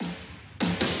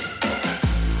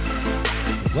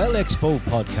Well Expo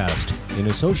podcast in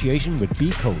association with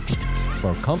Be Coached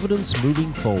for confidence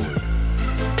moving forward.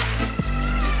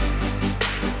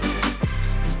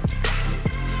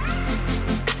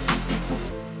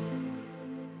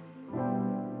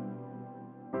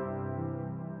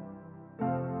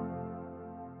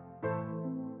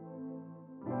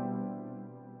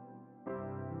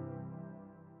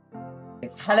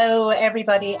 Hello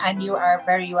everybody, and you are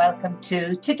very welcome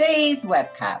to today's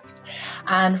webcast.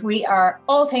 And we are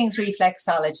all things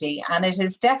reflexology, and it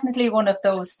is definitely one of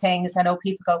those things. I know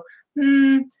people go,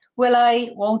 will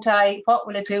I, won't I, what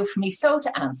will it do for me? So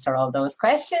to answer all those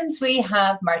questions, we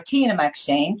have Martina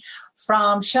McShane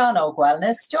from Sean Oak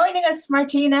Wellness joining us.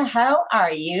 Martina, how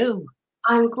are you?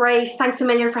 I'm great. Thanks a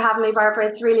million for having me, Barbara.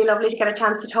 It's really lovely to get a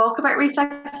chance to talk about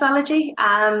reflexology.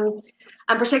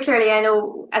 And particularly, I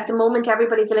know at the moment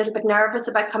everybody's a little bit nervous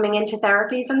about coming into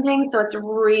therapies and things. So it's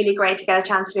really great to get a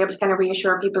chance to be able to kind of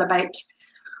reassure people about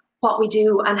what we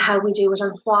do and how we do it,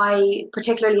 and why,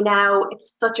 particularly now,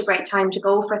 it's such a great time to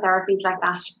go for therapies like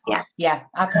that. Yeah,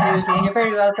 absolutely. And you're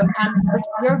very welcome. And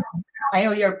I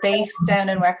know you're based down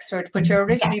in Wexford, but you're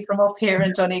originally from up here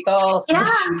in Donegal. Yeah,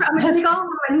 I'm a Donegal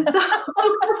woman.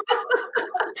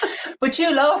 But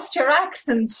you lost your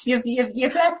accent. You've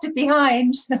left it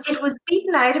behind. It was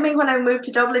beaten out of me when I moved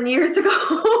to Dublin years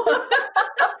ago.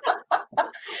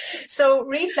 So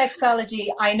reflexology,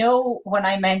 I know when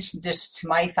I mentioned it to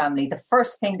my family, the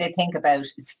first thing they think about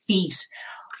is feet.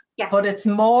 Yes. But it's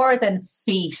more than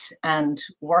feet and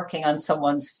working on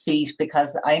someone's feet,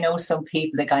 because I know some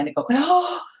people that kind of go,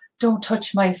 oh, don't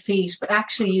touch my feet. But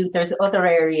actually, there's other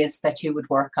areas that you would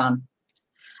work on.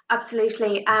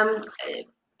 Absolutely.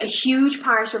 A huge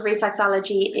part of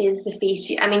reflexology is the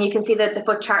feet. I mean, you can see the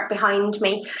foot chart behind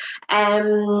me,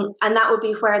 and that would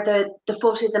be where the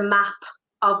foot is a map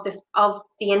of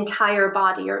the entire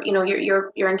body, or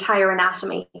your entire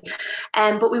anatomy.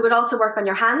 But we would also work on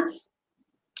your hands.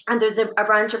 And there's a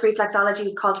branch of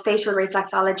reflexology called facial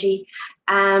reflexology,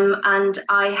 and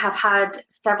I have had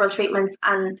several treatments,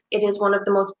 and it is one of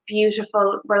the most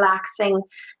beautiful, relaxing,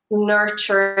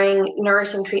 nurturing,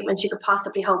 nourishing treatments you could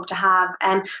possibly hope to have.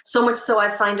 And so much so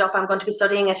I've signed up. I'm going to be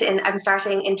studying it, I'm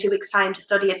starting in 2 weeks' time to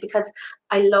study it, because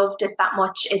I loved it that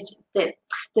much.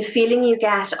 The feeling you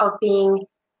get of being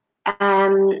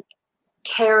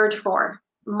cared for,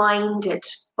 minded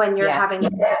when you're having a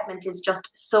treatment is just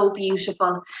so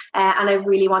beautiful, and I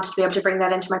really wanted to be able to bring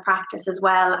that into my practice as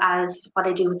well as what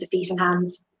I do with the feet and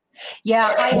hands.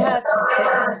 Yeah, I had,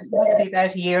 it must be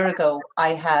about a year ago,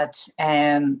 I had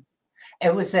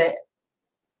it was a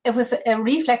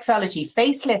reflexology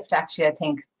facelift, actually, I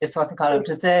think is what they call it. It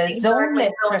was a zone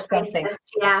lift or something.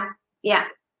 Yeah,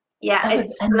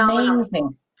 it's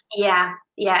amazing.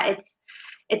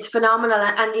 It's phenomenal.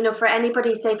 And, for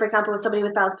anybody, say, for example, with somebody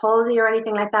with Bell's palsy or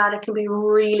anything like that, it can be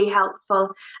really helpful.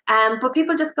 But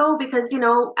people just go because, they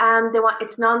want,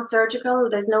 it's non-surgical,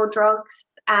 there's no drugs,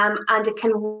 and it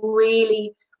can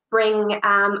really bring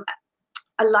a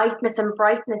lightness and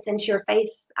brightness into your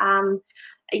face.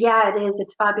 It is.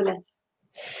 It's fabulous.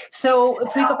 So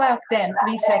if we go back then,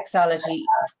 reflexology,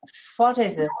 what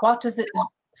is it?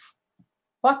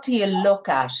 What do you look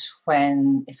at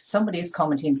if somebody's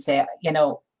coming to you and say,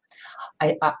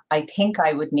 I think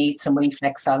I would need some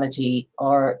reflexology,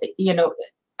 or,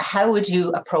 how would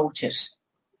you approach it?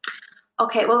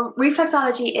 Okay, well,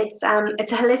 reflexology, it's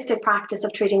a holistic practice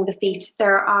of treating the feet.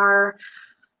 There are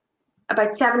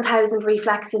about 7,000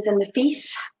 reflexes in the feet,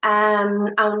 and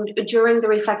during the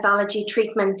reflexology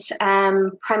treatment,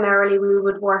 primarily we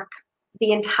would work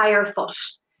the entire foot.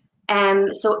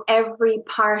 So every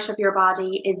part of your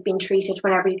body is being treated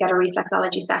whenever you get a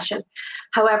reflexology session.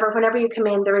 However, whenever you come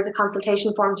in, there is a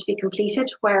consultation form to be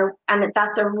completed, and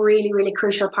that's a really, really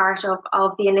crucial part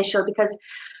of the initial, because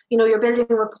you're building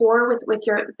rapport with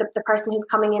the person who's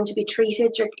coming in to be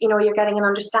treated. You're getting an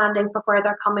understanding for where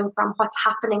they're coming from, what's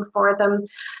happening for them,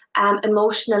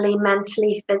 emotionally,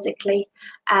 mentally, physically.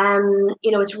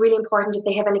 It's really important if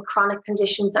they have any chronic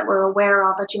conditions that we're aware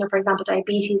of it. For example,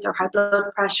 diabetes or high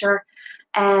blood pressure.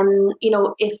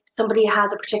 If somebody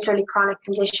has a particularly chronic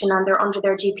condition and they're under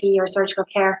their GP or surgical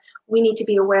care, we need to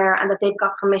be aware and that they've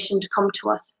got permission to come to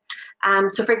us.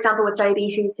 So, for example, with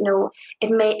diabetes,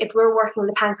 if we're working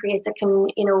the pancreas, it can,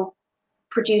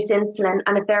 produce insulin,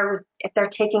 and if they're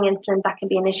taking insulin, that can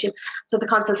be an issue. So the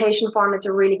consultation form is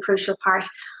a really crucial part,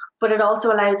 but it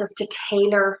also allows us to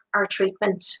tailor our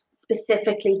treatment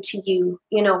specifically to you.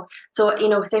 So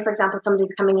say, for example,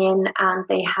 somebody's coming in and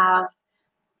they have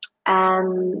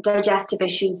digestive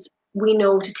issues. We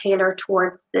know to tailor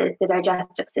towards the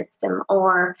digestive system,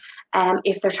 or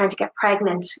If they're trying to get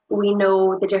pregnant, we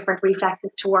know the different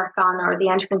reflexes to work on, or the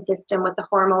endocrine system with the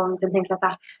hormones and things like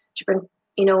that, to bring,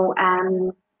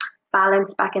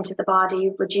 balance back into the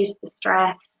body, reduce the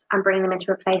stress, and bring them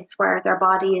into a place where their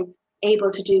body is able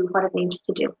to do what it needs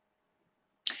to do.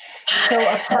 So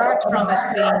apart from it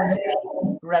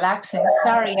being relaxing,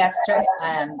 sorry, Esther,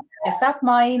 is that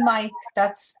my mic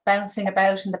that's bouncing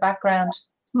about in the background?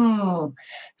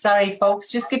 Sorry,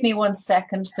 folks, just give me 1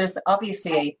 second. There's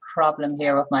obviously a problem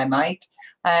here with my mic.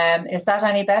 Is that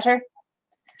any better?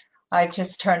 I've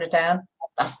just turned it down.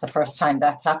 That's the first time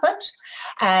that's happened.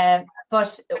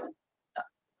 But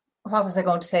what was I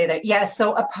going to say there? Yeah,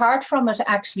 so apart from it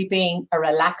actually being a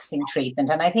relaxing treatment,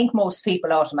 and I think most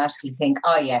people automatically think,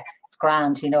 oh yeah, it's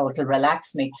grand, it'll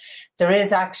relax me. There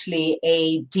is actually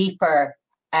a deeper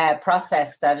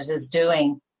process that it is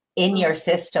doing in your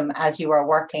system as you are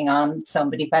working on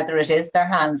somebody, whether it is their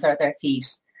hands or their feet.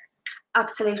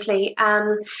 Absolutely.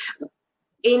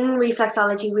 In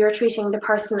reflexology, we are treating the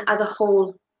person as a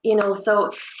whole.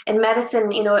 So in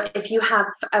medicine, if you have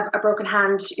a broken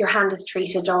hand, your hand is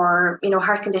treated, or,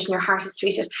 heart condition, your heart is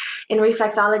treated. In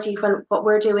reflexology, what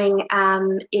we're doing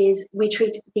is we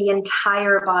treat the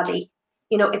entire body.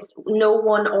 It's no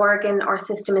one organ or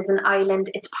system is an island,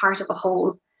 it's part of a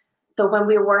whole. So when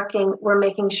we're working, we're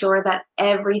making sure that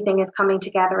everything is coming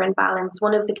together in balance.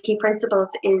 One of the key principles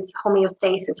is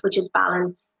homeostasis, which is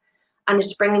balance, and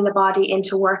it's bringing the body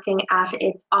into working at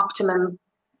its optimum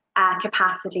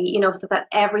capacity, so that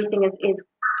everything is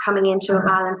coming into a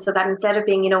balance, so that instead of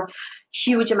being,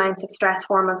 huge amounts of stress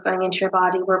hormones going into your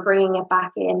body, we're bringing it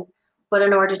back in. But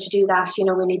in order to do that,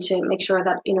 we need to make sure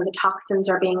that, the toxins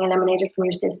are being eliminated from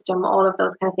your system. All of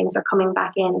those kind of things are coming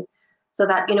back in, so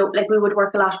that, like we would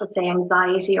work a lot with, say,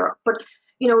 anxiety, but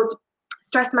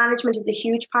stress management is a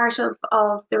huge part of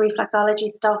the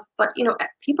reflexology stuff. But,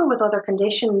 people with other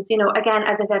conditions, again,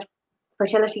 as I said,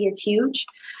 fertility is huge.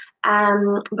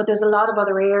 But there's a lot of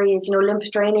other areas, lymph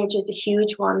drainage is a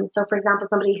huge one. So for example,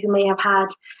 somebody who may have had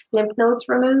lymph nodes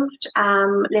removed,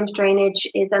 lymph drainage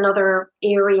is another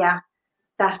area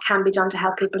that can be done to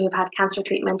help people who've had cancer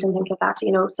treatment and things like that,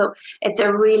 so it's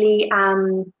a really,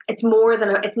 it's more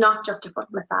than, it's not just a foot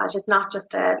massage. It's not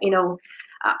just a,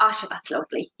 Asha, that's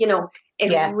lovely.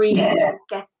 It really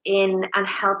gets in and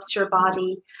helps your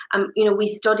body.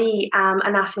 We study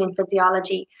anatomy and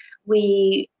physiology.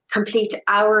 We complete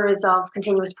hours of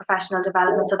continuous professional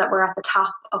development so that we're at the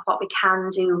top of what we can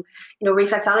do.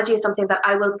 Reflexology is something that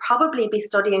I will probably be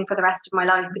studying for the rest of my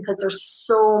life, because there's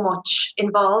so much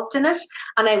involved in it,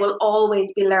 and I will always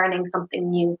be learning something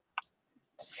new.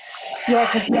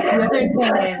 Yeah, because the other thing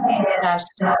is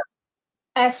that,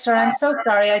 Esther, I'm so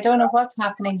sorry. I don't know what's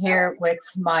happening here with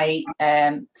my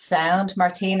sound.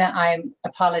 Martina, I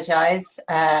apologise.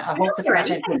 I hope it's not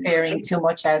interfering too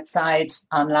much outside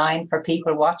online for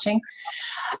people watching.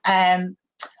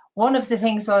 One of the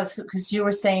things was, because you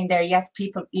were saying there, yes,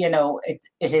 people, it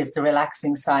is the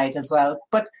relaxing side as well.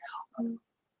 But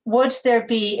would there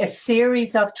be a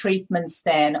series of treatments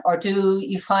then, or do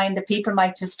you find that people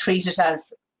might just treat it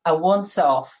as a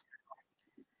once-off?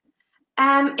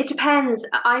 It depends.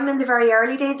 I'm in the very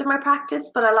early days of my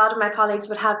practice, but a lot of my colleagues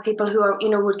would have people who are,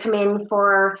 would come in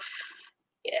for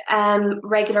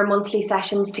regular monthly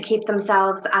sessions to keep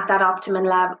themselves at that optimum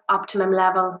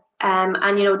level. And,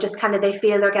 just kind of, they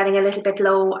feel they're getting a little bit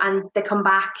low, and they come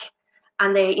back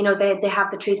and they have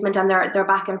the treatment, and they're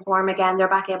back in form again. They're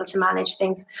back able to manage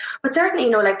things. But certainly,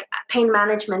 like pain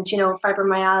management,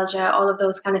 fibromyalgia, all of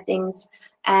those kind of things.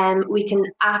 We can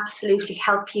absolutely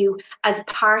help you as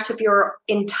part of your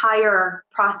entire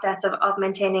process of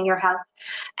maintaining your health.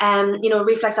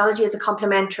 Reflexology is a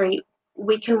complementary.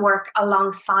 We can work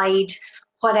alongside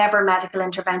whatever medical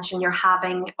intervention you're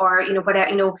having, or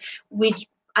whatever.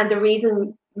 And the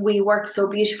reason we work so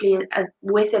beautifully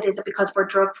with it is because we're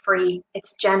drug free.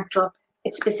 It's gentle.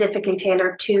 It's specifically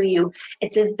tailored to you.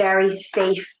 It's a very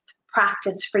safe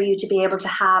practice for you to be able to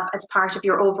have as part of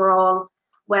your overall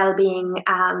well-being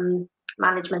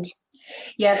management.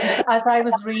 Yeah, because as I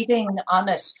was reading on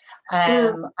it,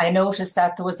 I noticed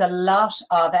that there was a lot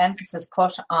of emphasis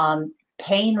put on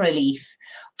pain relief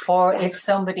for if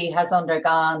somebody has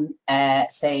undergone,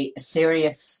 say, a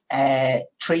serious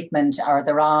treatment, or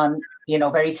they're on,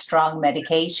 very strong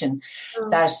medication,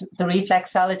 that the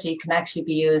reflexology can actually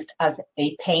be used as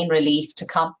a pain relief to,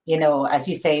 as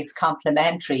you say, it's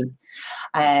complementary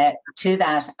to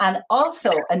that. And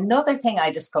also another thing I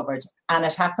discovered, and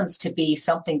it happens to be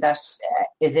something that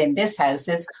is in this house,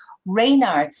 is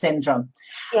Raynaud's syndrome.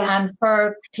 Yeah. And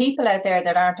for people out there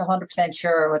that aren't 100%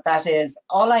 sure what that is,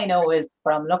 all I know is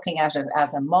from looking at it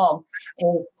as a mum,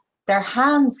 is their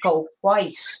hands go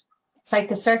white it's like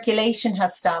the circulation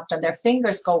has stopped and their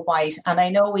fingers go white. And I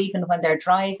know even when they're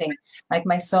driving, like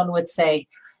my son would say,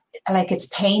 like it's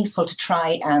painful to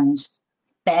try and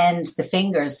bend the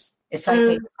fingers. It's like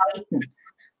they tighten.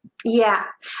 Yeah.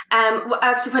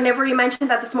 Actually, whenever you mentioned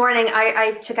that this morning,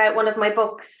 I took out one of my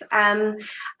books, and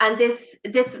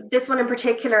this one in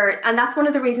particular, and that's one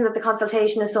of the reasons that the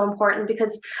consultation is so important,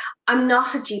 because I'm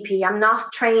not a GP. I'm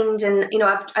not trained in,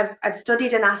 I've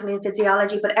studied anatomy and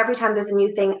physiology, but every time there's a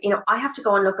new thing, I have to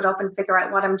go and look it up and figure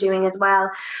out what I'm doing as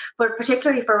well. But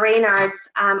particularly for Raynaud's,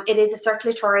 it is a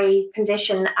circulatory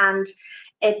condition, and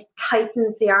it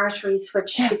tightens the arteries,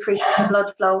 which decreases the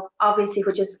blood flow, obviously,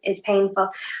 which is painful.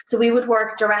 So we would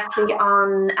work directly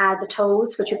on the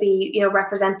toes, which would be,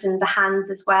 representing the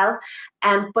hands as well.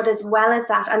 But as well as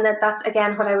that, and that's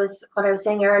again what I was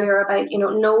saying earlier about,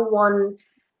 no one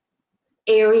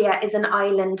area is an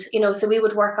island, so we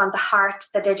would work on the heart,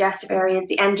 the digestive areas,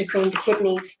 the endocrine, the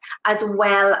kidneys, as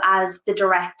well as the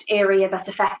direct area that's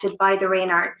affected by the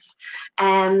Raynaud's.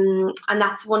 And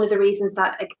that's one of the reasons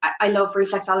that I love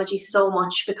reflexology so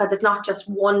much, because it's not just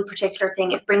one particular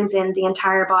thing. It brings in the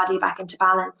entire body back into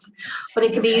balance. But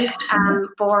it can be used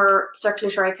for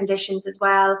circulatory conditions as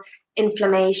well,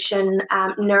 inflammation,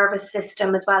 nervous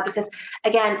system as well, because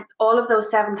again, all of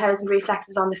those 7,000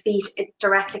 reflexes on the feet, it's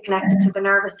directly connected to the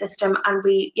nervous system, and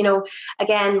we,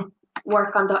 again,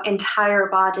 work on the entire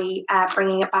body,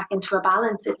 bringing it back into a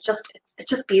balance. It's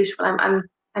just beautiful.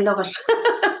 I love it.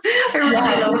 I really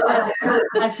love it.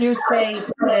 As you say,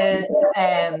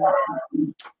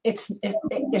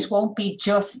 it won't be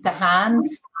just the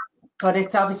hands, but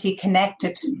it's obviously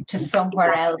connected to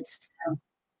somewhere else.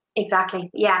 Exactly.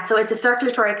 Yeah. So it's a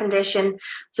circulatory condition.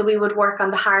 So we would work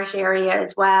on the heart area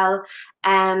as well.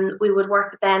 We would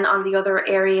work then on the other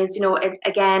areas,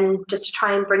 again, just to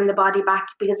try and bring the body back,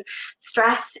 because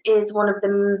stress is one of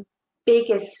the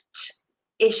biggest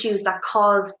issues that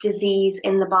cause disease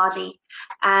in the body.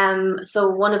 So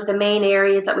one of the main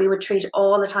areas that we would treat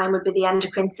all the time would be the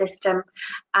endocrine system.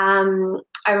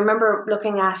 I remember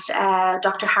looking at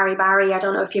Dr. Harry Barry. I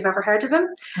don't know if you've ever heard of him.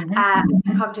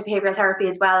 Cognitive behavioral therapy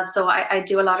as well. So I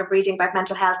do a lot of reading about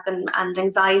mental health and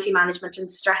anxiety management and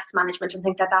stress management and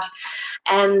things like that.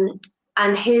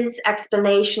 And his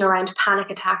explanation around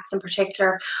panic attacks in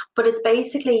particular, but it's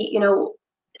basically,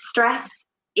 stress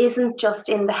isn't just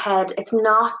in the head. It's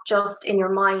not just in your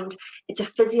mind. It's a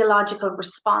physiological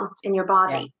response in your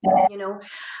body,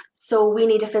 So we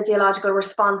need a physiological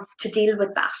response to deal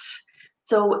with that.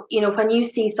 So, when you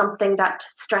see something that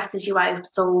stresses you out,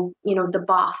 so, the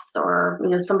boss or,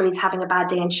 somebody's having a bad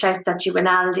day and shouts at you in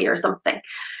Aldi or something,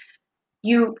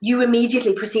 you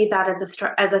immediately perceive that as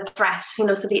a threat, so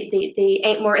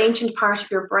the more ancient part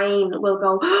of your brain will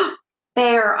go, oh,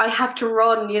 bear, I have to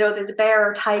run, there's a bear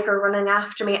or tiger running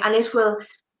after me, and it will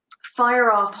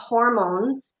fire off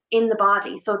hormones in the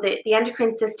body. So the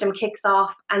endocrine system kicks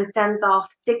off and sends off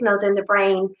signals in the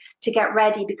brain to get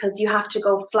ready, because you have to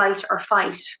go flight or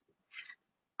fight.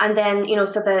 And then,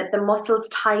 so the muscles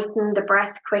tighten, the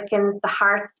breath quickens, the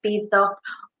heart speeds up.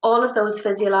 All of those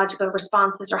physiological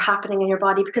responses are happening in your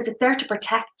body because it's there to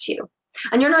protect you.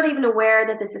 And you're not even aware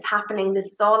that this is happening. This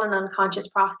is all an unconscious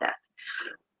process.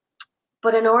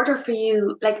 But in order for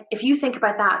you, like, if you think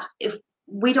about that, if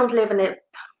we don't live in it,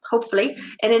 hopefully,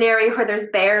 in an area where there's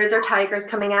bears or tigers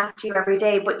coming after you every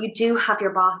day, but you do have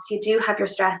your boss, you do have your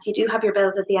stress, you do have your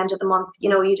bills at the end of the month,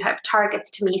 you'd have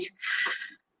targets to meet.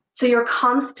 So you're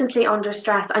constantly under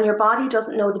stress, and your body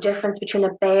doesn't know the difference between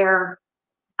a bear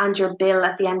and your bill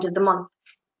at the end of the month.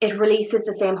 It releases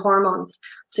the same hormones.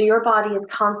 So your body is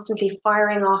constantly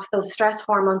firing off those stress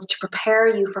hormones to prepare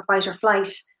you for fight or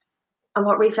flight. And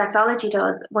what reflexology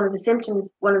does, one of the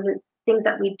things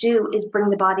that we do is bring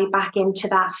the body back into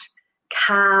that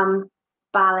calm,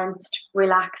 balanced,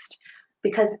 relaxed,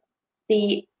 because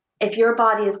if your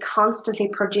body is constantly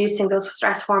producing those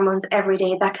stress hormones every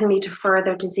day, that can lead to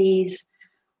further disease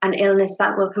and illness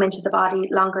that will come into the body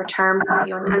longer term for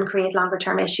you and create longer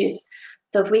term issues.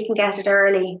 So if we can get it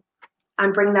early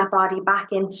and bring that body back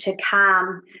into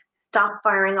calm, stop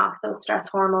firing off those stress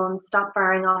hormones, stop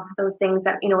firing off those things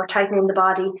that, are tightening the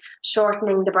body,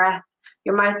 shortening the breath,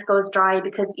 your mouth goes dry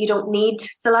because you don't need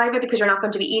saliva because you're not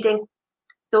going to be eating.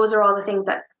 Those are all the things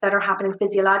that are happening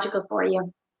physiological for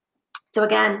you. So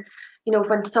again,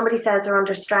 when somebody says they're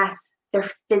under stress, they're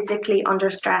physically under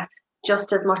stress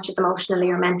just as much as emotionally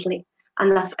or mentally.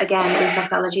 And that's, again,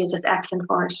 reflexology is just excellent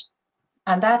for it.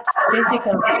 And that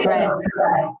physical stress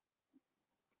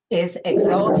is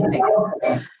exhausting.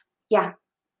 Yeah.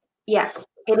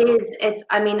 It is.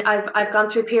 I've gone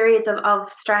through periods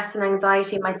of stress and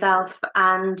anxiety myself,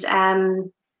 and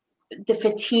the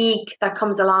fatigue that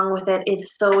comes along with it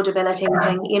is so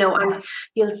debilitating, you know. And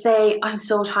you'll say, I'm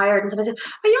so tired, and somebody says,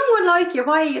 a young one like you,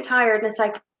 why are you tired? And it's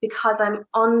like, because I'm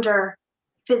under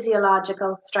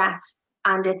physiological stress,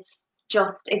 and it's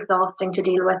just exhausting to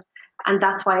deal with. And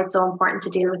that's why it's so important to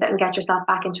deal with it and get yourself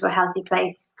back into a healthy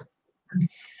place.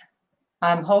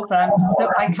 I'm hoping.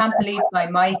 I can't believe my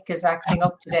mic is acting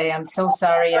up today. I'm so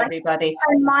sorry, everybody.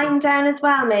 Turn mine down as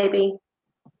well, maybe.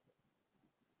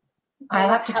 I'll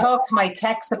have to talk to my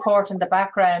tech support in the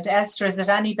background. Esther, is it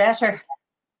any better?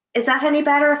 Is that any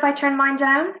better if I turn mine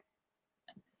down?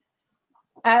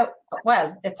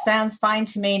 Well, it sounds fine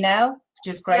to me now, which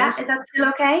is great. Yeah, is that still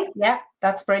okay? Yeah,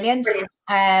 that's brilliant.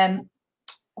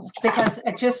 Because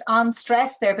just on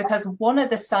stress there, because one of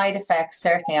the side effects,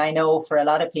 certainly I know for a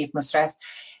lot of people with stress,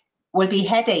 will be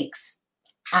headaches.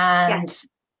 And, yes.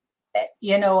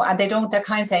 You know, and they're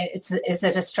kind of saying, is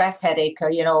it a stress headache, or,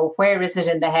 you know, where is it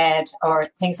in the head, or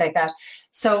things like that.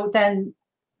 So then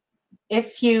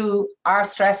if you are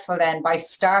stressful, then by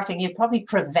starting, you probably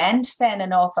prevent then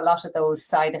an awful lot of those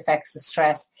side effects of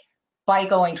stress by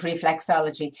going to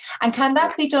reflexology. And can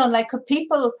that be done? Like, could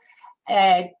people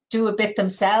do a bit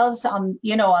themselves on,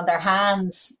 you know, on their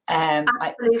hands?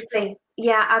 Absolutely.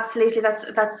 Yeah, absolutely. That's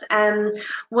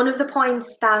one of the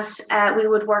points that we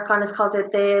would work on is called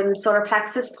the solar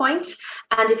plexus point.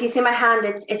 And if you see my hand,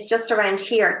 it's just around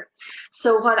here.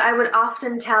 So what I would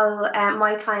often tell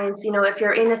my clients, you know, if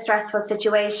you're in a stressful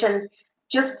situation,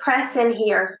 just press in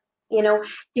here. You know,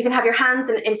 you can have your hands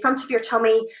in front of your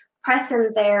tummy, press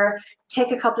in there,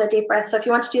 take a couple of deep breaths. So if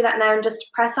you want to do that now, and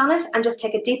just press on it and just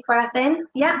take a deep breath in.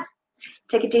 Yeah,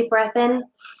 take a deep breath in.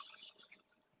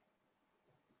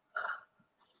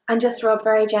 And just rub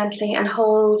very gently and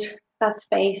hold that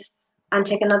space and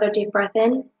take another deep breath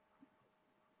in.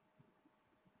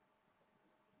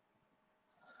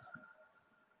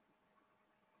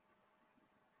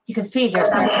 You can feel your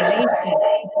circulation.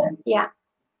 Yeah.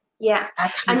 Yeah.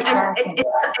 Actually, and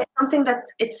it's something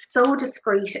it's so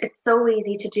discreet. It's so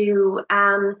easy to do.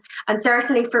 And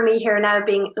certainly for me here now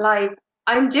being live,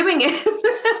 I'm doing it.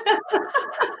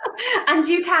 And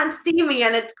you can't see me,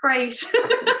 and it's great.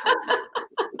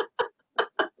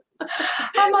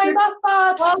 Am I that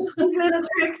bad? All these little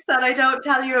tricks that I don't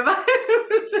tell you about.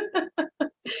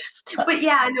 But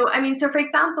yeah, no, I mean, so for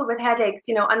example, with headaches,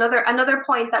 you know, another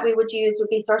point that we would use would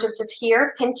be sort of just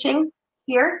here, pinching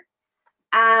here.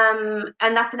 And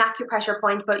that's an acupressure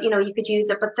point, but you know, you could use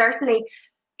it. But certainly,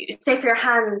 say for your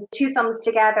hands, 2 thumbs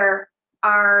together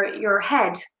are your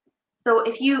head. So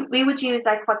we would use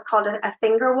like what's called a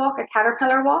finger walk, a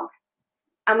caterpillar walk.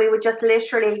 And we would just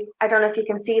literally, I don't know if you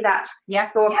can see that. Yeah.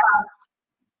 Go across.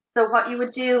 So what you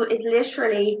would do is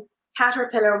literally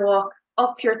caterpillar walk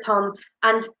up your thumb,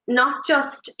 and not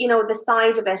just, you know, the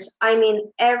side of it. I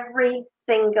mean, every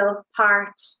single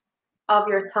part of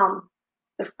your thumb,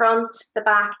 the front, the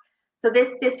back. So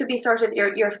this would be sort of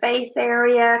your face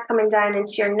area, coming down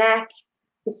into your neck,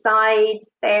 the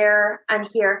sides there and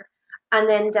here, and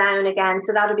then down again.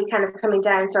 So that'll be kind of coming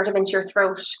down sort of into your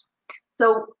throat.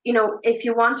 So, you know, if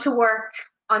you want to work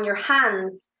on your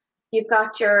hands, you've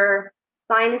got your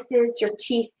sinuses, your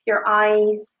teeth, your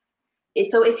eyes.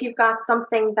 So if you've got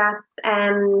something that's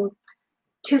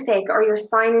toothache, or your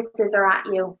sinuses are at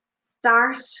you,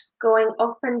 start going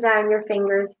up and down your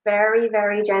fingers very,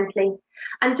 very gently.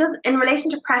 And just in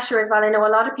relation to pressure as well, I know a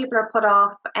lot of people are put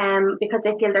off because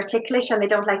they feel they're ticklish and they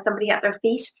don't like somebody at their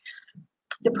feet.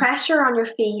 The pressure on your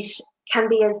feet can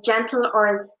be as gentle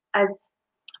or as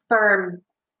firm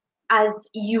as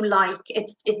you like.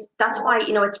 That's why,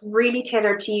 you know, it's really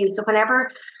tailored to you. So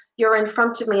whenever you're in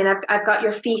front of me and I've got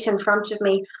your feet in front of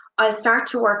me, I'll start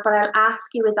to work, but I'll ask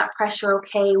you, is that pressure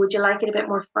okay? Would you like it a bit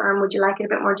more firm? Would you like it a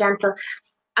bit more gentle?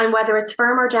 And whether it's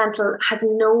firm or gentle has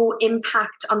no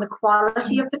impact on the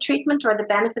quality of the treatment or the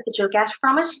benefit that you'll get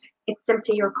from it. It's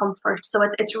simply your comfort. So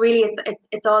it's really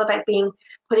all about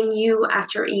putting you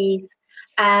at your ease.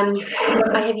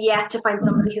 I have yet to find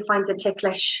somebody who finds it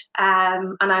ticklish,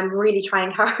 and I'm really trying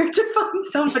hard to find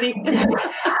somebody.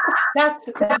 That's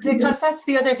because that's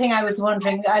the other thing I was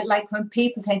wondering. Like when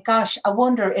people think, "Gosh, I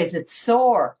wonder, is it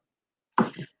sore?"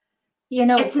 You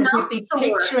know, because you'd be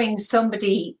picturing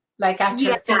somebody like at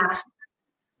your feet.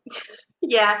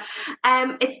 Yeah,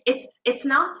 it's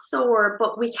not sore,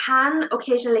 but we can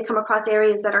occasionally come across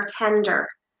areas that are tender,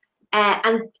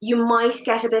 and you might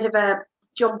get a bit of a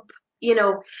jump. You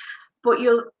know, but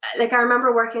I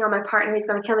remember working on my partner. He's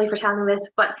going to kill me for telling this,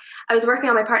 but I was working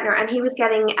on my partner, and he was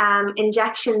getting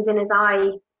injections in his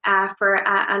eye for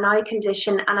an eye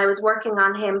condition, and I was working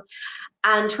on him,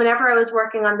 And whenever I was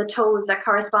working on the toes that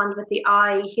correspond with the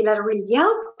eye, he let a real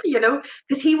yelp,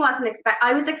 because he wasn't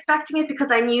I was expecting it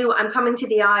because I knew I'm coming to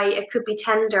the eye, it could be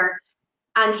tender.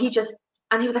 And he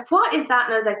was like, what is that?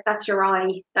 And I was like, that's your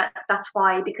eye. That's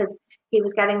why, because he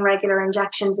was getting regular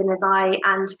injections in his eye.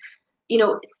 And,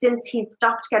 since he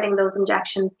stopped getting those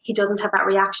injections, he doesn't have that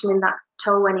reaction in that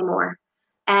toe anymore.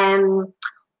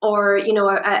 Or,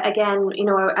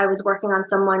 I was working on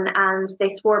someone and they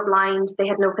swore blind. They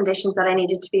had no conditions that I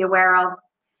needed to be aware of.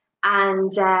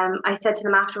 And I said to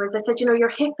them afterwards, I said, your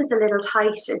hip is a little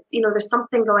tight. It's, there's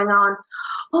something going on.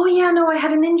 Oh, yeah, no, I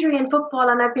had an injury in football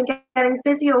and I've been getting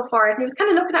physio for it. And he was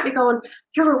kind of looking at me going,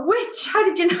 you're a witch. How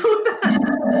did you know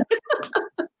that?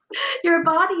 Your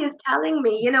body is telling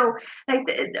me, like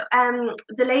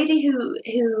the lady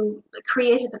who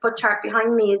created the foot chart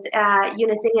behind me is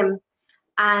Eunice Ingham.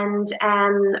 And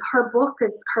her book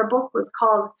was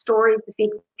called Stories the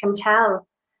Feet Can Tell.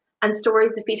 And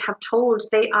Stories the Feet Have Told,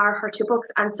 they are her 2 books.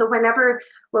 And so whenever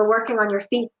we're working on your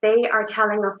feet, they are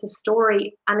telling us a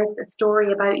story, and it's a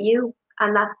story about you.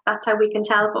 And that's how we can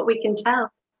tell what we can tell.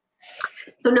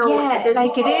 So no, it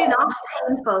is not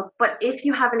painful, but if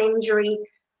you have an injury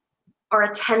or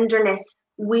a tenderness,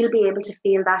 we'll be able to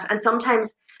feel that. And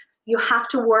sometimes you have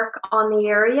to work on the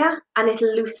area and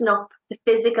it'll loosen up the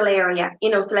physical area.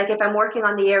 So like if I'm working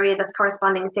on the area that's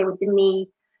corresponding, say, with the knee,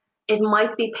 it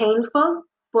might be painful,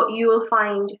 but you will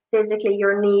find physically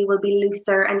your knee will be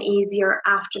looser and easier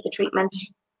after the treatment.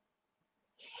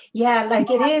 Yeah,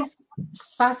 it is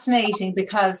fascinating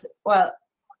because, well,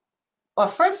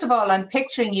 first of all, I'm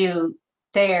picturing you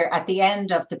there at the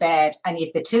end of the bed and you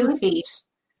have the 2 feet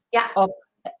up,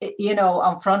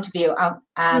 in front of you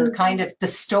and kind of the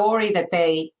story that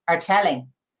they are telling.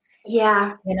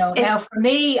 Yeah. Now for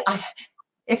me,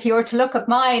 if you were to look at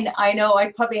mine, I know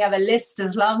I'd probably have a list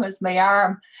as long as my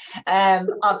arm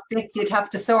of bits you'd have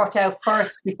to sort out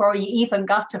first before you even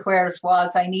got to where it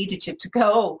was I needed you to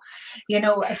go.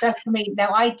 That's for me.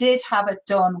 Now, I did have it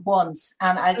done once,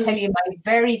 and I'll tell you my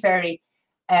very, very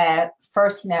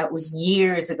first, now it was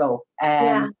years ago.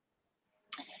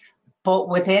 But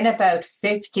within about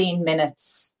 15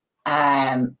 minutes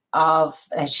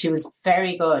she was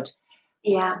very good.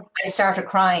 Yeah. I started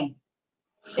crying.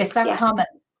 Is that common?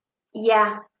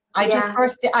 Yeah. Just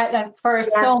burst for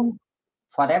some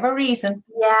whatever reason.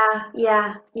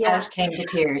 Yeah. Out came the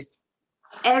tears.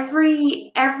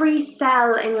 Every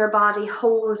cell in your body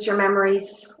holds your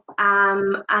memories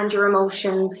and your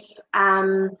emotions.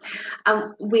 And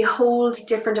we hold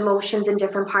different emotions in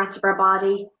different parts of our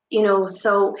body.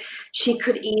 So she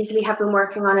could easily have been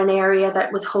working on an area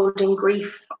that was holding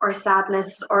grief or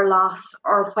sadness or loss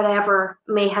or whatever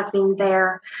may have been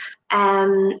there.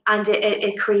 And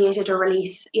it created a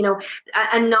release,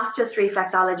 and not just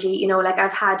reflexology, like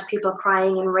I've had people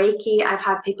crying in Reiki, I've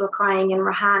had people crying in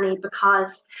Rahani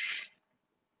because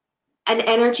an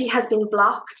energy has been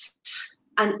blocked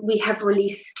and we have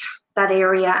released that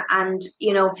area. And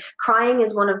crying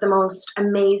is one of the most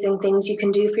amazing things you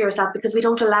can do for yourself because we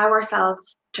don't allow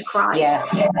ourselves to cry.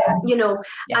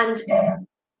 And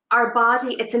our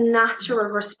body, it's a natural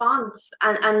response,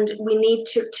 and we need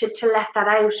to let that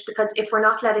out, because if we're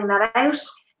not letting that out,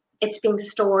 it's being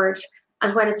stored,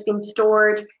 and when it's being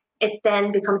stored, it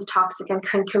then becomes toxic and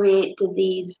can create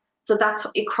disease. So that's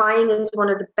crying is one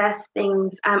of the best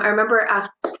things. I remember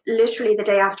literally the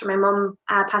day after my mum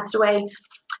passed away,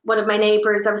 one of my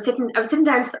neighbours, I was sitting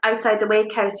down outside the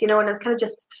wake house, and I was kind of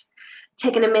just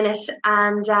taking a minute,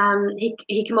 and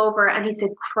he came over and he said,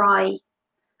 cry.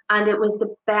 And it was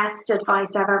the best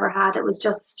advice I've ever had. It was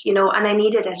just, and I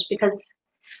needed it, because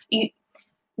we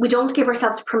don't give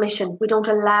ourselves permission. We don't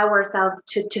allow ourselves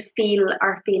to feel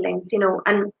our feelings,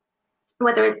 and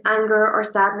whether it's anger or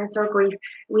sadness or grief,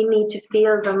 we need to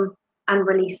feel them and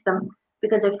release them,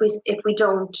 because if we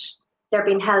don't, they're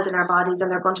being held in our bodies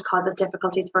and they're going to cause us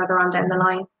difficulties further on down the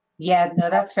line. Yeah, no,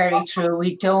 that's very true.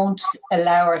 We don't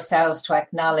allow ourselves to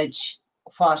acknowledge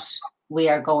what we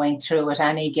are going through at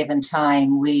any given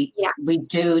time. We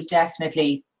do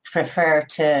definitely prefer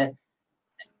to,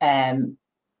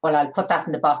 I'll put that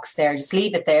in the box there, just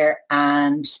leave it there,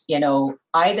 and,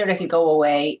 either it'll go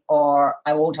away or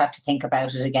I won't have to think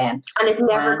about it again. And it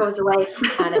never goes away.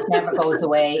 And it never goes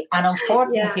away. And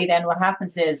unfortunately, then what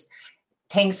happens is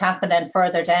things happen then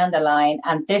further down the line,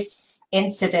 and this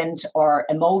incident or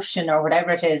emotion or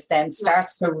whatever it is then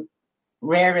starts to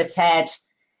rear its head,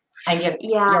 and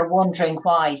you're wondering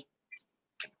why.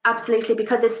 Absolutely,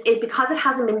 because because it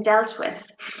hasn't been dealt with,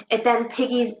 it then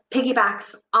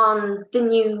piggybacks on the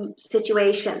new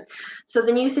situation. So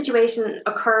the new situation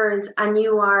occurs, and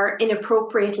you are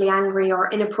inappropriately angry or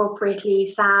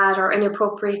inappropriately sad or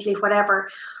inappropriately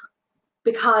whatever,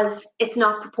 because it's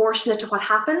not proportionate to what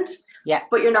happened. Yeah.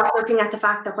 But you're not looking at the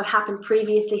fact that what happened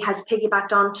previously has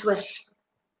piggybacked onto it.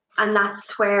 And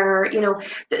that's where,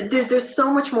 there's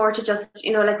so much more to just,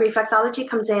 like reflexology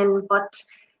comes in, but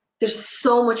there's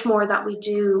so much more that we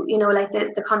do, like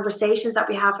the conversations that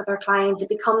we have with our clients. It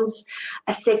becomes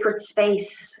a sacred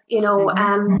space,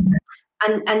 and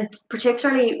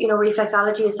particularly,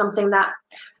 reflexology is something that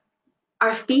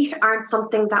our feet aren't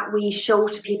something that we show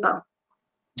to people.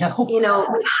 No. We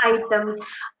hide them.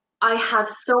 I have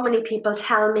so many people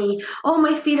tell me, oh,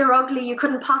 my feet are ugly, you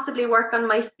couldn't possibly work on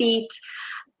my feet.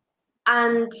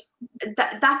 And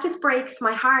that just breaks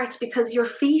my heart, because your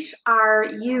feet are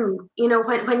you. When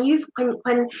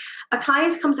a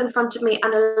client comes in front of me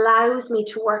and allows me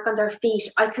to work on their feet,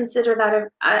 I consider that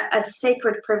a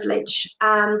sacred privilege.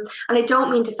 And I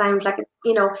don't mean to sound like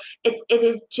it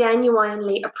is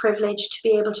genuinely a privilege to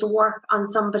be able to work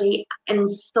on somebody in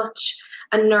such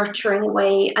a nurturing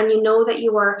way, and that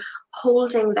you are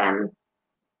holding them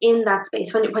in that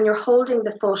space. When you're holding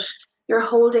the foot, you're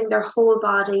holding their whole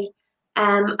body.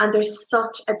 And there's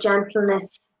such a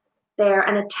gentleness there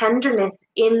and a tenderness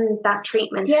in that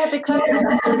treatment. Yeah, because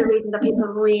that's the reason that people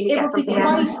really get something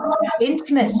out of it.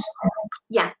 Intimate.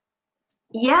 Yeah,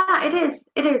 it is.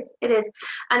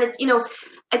 And it's,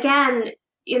 again,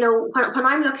 when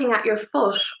I'm looking at your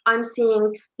foot, I'm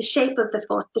seeing the shape of the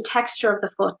foot, the texture of the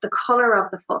foot, the color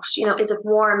of the foot. Is it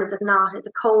warm? Is it not? Is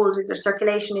it cold? Is there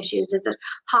circulation issues? Is it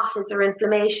hot? Is there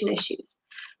inflammation issues?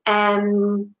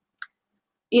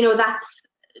 That's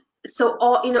so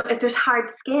all, if there's hard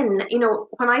skin,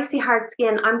 when I see hard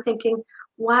skin, I'm thinking,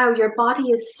 wow, your body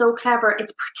is so clever.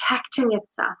 It's protecting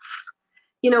itself.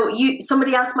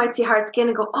 Somebody else might see hard skin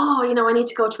and go, oh, I need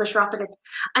to go to a chiropodist.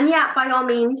 And yeah, by all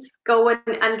means, go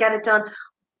and get it done.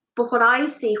 But what I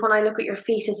see when I look at your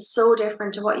feet is so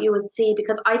different to what you would see,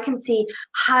 because I can see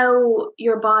how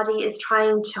your body is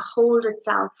trying to hold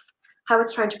itself, how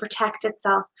it's trying to protect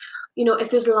itself. If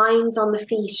there's lines on the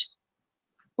feet,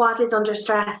 what is under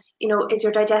stress? Is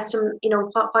your digestive,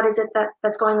 what is it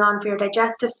that's going on for your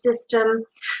digestive system,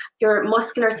 your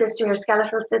muscular system, your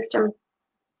skeletal system?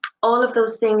 All of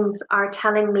those things are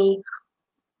telling me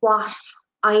what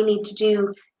I need to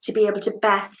do to be able to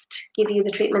best give you the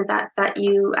treatment that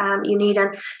you need.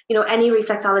 And any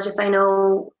reflexologist I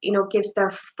know gives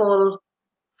their full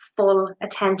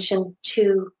attention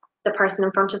to the person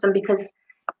in front of them, because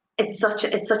it's such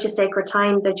a sacred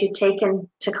time that you've taken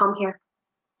to come here.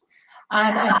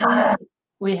 And I think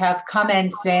we have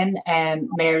comments in,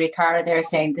 Mary Carr there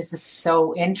saying this is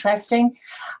so interesting.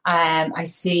 I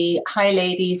see, hi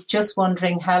ladies, just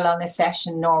wondering how long a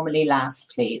session normally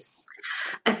lasts, please.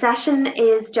 A session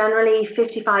is generally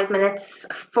 55 minutes,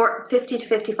 50 to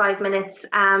 55 minutes.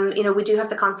 We do have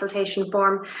the consultation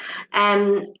form.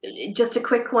 Just a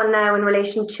quick one now in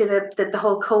relation to the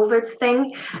whole COVID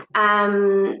thing.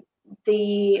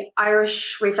 The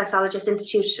Irish Reflexologist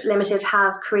Institute Limited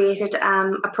have created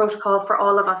a protocol for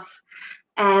all of us.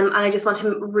 And I just want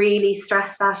to really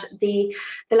stress that the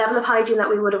level of hygiene that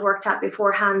we would have worked at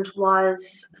beforehand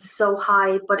was so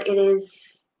high, but it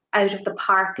is out of the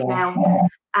park now.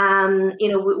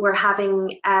 We're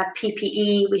having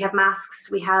PPE, we have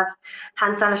masks, we have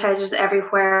hand sanitizers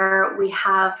everywhere.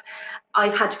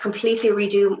 I've had to completely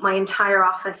redo my entire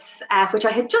office, which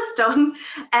I had just done.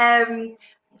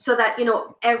 So that,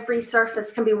 every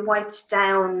surface can be wiped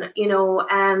down,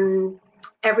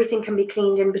 everything can be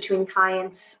cleaned in between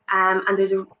clients. And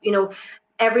there's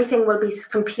everything will be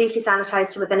completely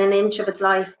sanitized within an inch of its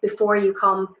life before you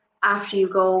come, after you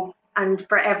go, and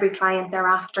for every client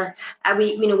thereafter.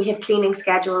 We have cleaning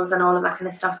schedules and all of that kind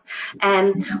of stuff.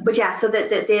 But yeah, so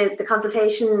the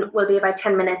consultation will be about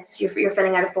 10 minutes. You're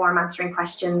filling out a form, answering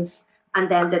questions. And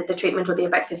then the treatment will be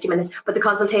about 50 minutes. But the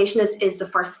consultation is the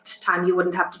first time. You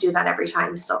wouldn't have to do that every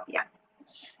time. So, yeah.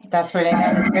 That's brilliant.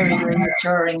 And it's very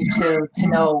reassuring to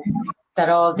know that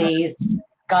all these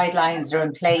guidelines are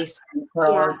in place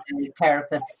for all the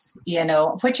therapists,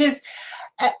 which is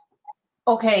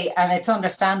okay. And it's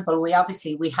understandable. We have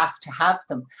to have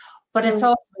them. But it's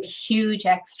also a huge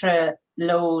extra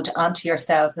load onto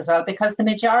yourselves as well, because the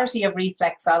majority of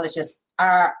reflexologists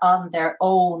are on their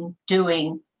own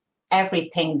doing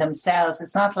everything themselves.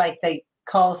 It's not like they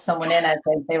call someone in and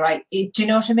they say, right, do you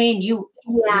know what I mean?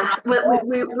 Yeah,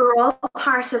 we're all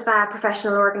part of a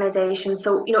professional organisation.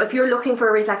 So, if you're looking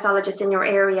for a reflexologist in your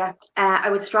area, I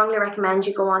would strongly recommend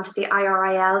you go on to the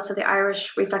IRIL, so the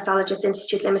Irish Reflexologist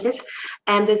Institute Limited.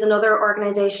 And there's another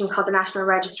organisation called the National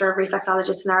Register of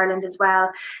Reflexologists in Ireland as well.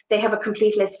 They have a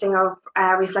complete listing of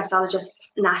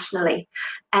reflexologists nationally.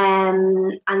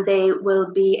 And they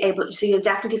will be able, so you'll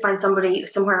definitely find somebody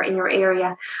somewhere in your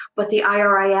area. But the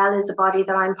IRIL is the body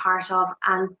that I'm part of,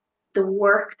 and the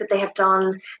work that they have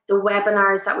done, the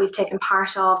webinars that we've taken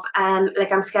part of,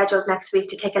 like I'm scheduled next week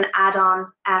to take an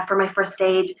add-on for my first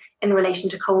aid in relation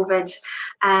to COVID.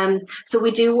 So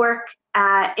we do work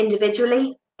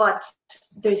individually, but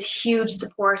there's huge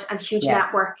support and huge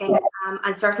networking.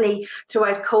 And certainly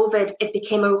throughout COVID, it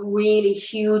became a really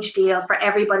huge deal for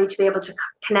everybody to be able to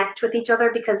connect with each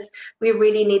other, because we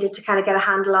really needed to kind of get a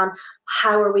handle on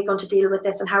how are we going to deal with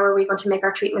this and how are we going to make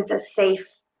our treatments as safe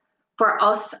for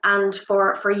us and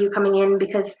for you coming in.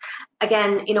 Because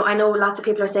again, I know lots of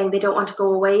people are saying they don't want to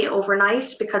go away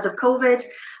overnight because of COVID,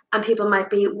 and people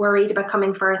might be worried about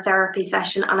coming for a therapy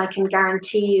session. And I can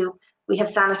guarantee you, we have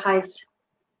sanitized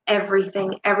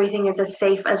everything. Everything is as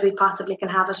safe as we possibly can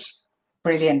have it.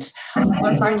 Brilliant.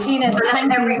 Well, Martina,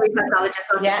 thank you.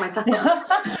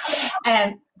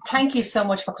 Thank you so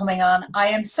much for coming on. I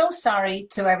am so sorry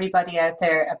to everybody out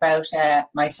there about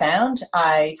my sound.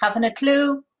 I haven't a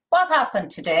clue what happened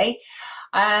today,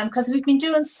 because we've been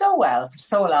doing so well for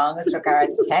so long as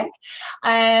regards tech.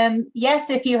 Yes,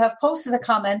 if you have posted a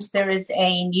comment, there is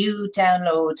a new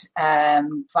download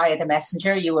via the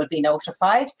messenger. You will be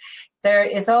notified. There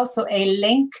is also a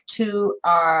link to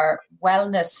our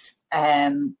wellness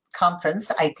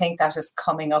conference. I think that is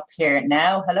coming up here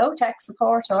now. Hello, tech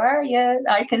support. How are you?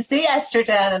 I can see Esther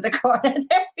down in the corner.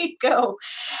 There we go.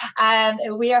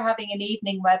 We are having an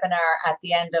evening webinar at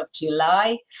the end of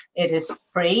July. It is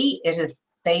free. It is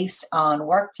based on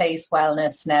workplace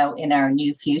wellness now in our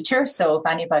new future. So if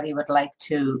anybody would like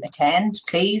to attend,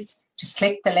 please just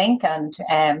click the link and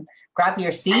grab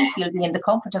your seat. You'll be in the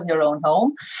comfort of your own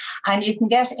home. And you can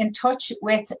get in touch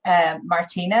with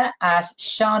Martina at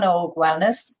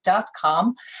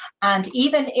seanoguewellness.com. And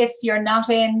even if you're not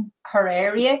in her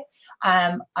area,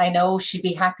 I know she'd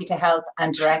be happy to help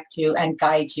and direct you and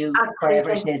guide you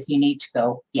wherever it is you need to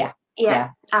go. Yeah,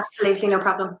 absolutely, no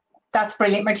problem. That's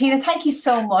brilliant. Martina, thank you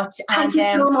so much. Thank you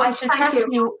so much. I shall chat to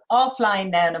you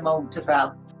offline now in a moment as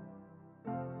well.